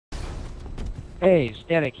Hey,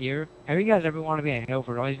 Static here. Have you guys ever wanted to be in a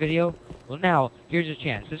HaloforDummies video? Well now, here's your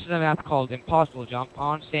chance. This is a map called Impossible Jump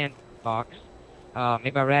on Sandbox,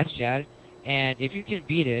 made by Ratchat, and if you can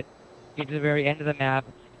beat it, get to the very end of the map,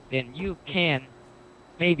 then you can,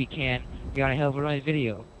 maybe can, be on a HaloforDummies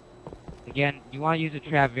video. Again, you want to use the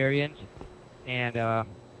trap variant, and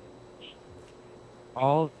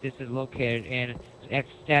all this is located in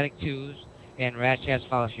Static 2's and Ratchat's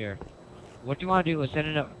file share. What you want to do is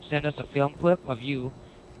send us a film clip of you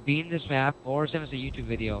beating this map, or send us a YouTube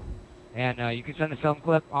video. And you can send the film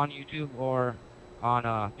clip on YouTube or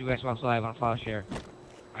on through Xbox Live on file share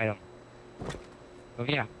item. So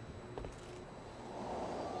yeah.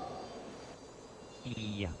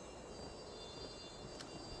 Yeah.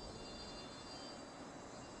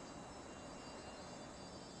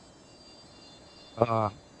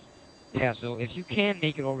 Yeah, so if you can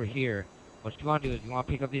make it over here, what you want to do is you want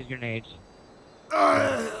to pick up these grenades.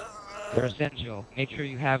 They're essential. Make sure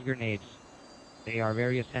you have grenades. They are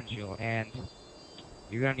very essential, and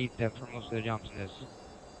you're gonna need them for most of the jumps in this.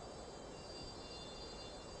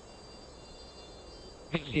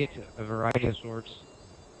 You can see it's a variety of sorts.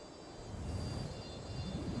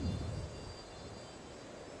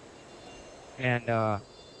 And where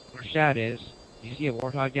Shad is, you see a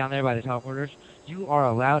warthog down there by the teleporters? You are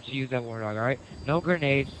allowed to use that warthog, alright? No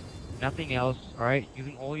grenades, nothing else, alright? You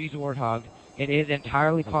can only use a warthog. It is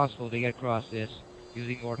entirely possible to get across this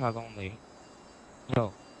using warthog only.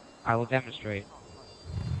 So, I will demonstrate.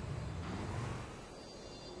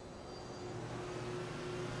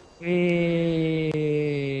 Whee!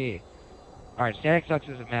 Alright, Static sucks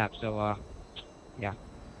as a map, so yeah.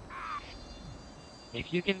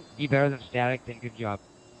 If you can be better than Static, then good job.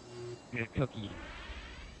 You get a cookie.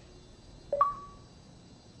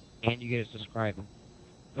 And you get a subscribe.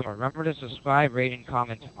 So remember to subscribe, rate, and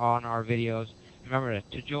comment on our videos. Remember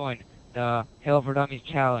to join the HaloforDummies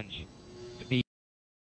challenge.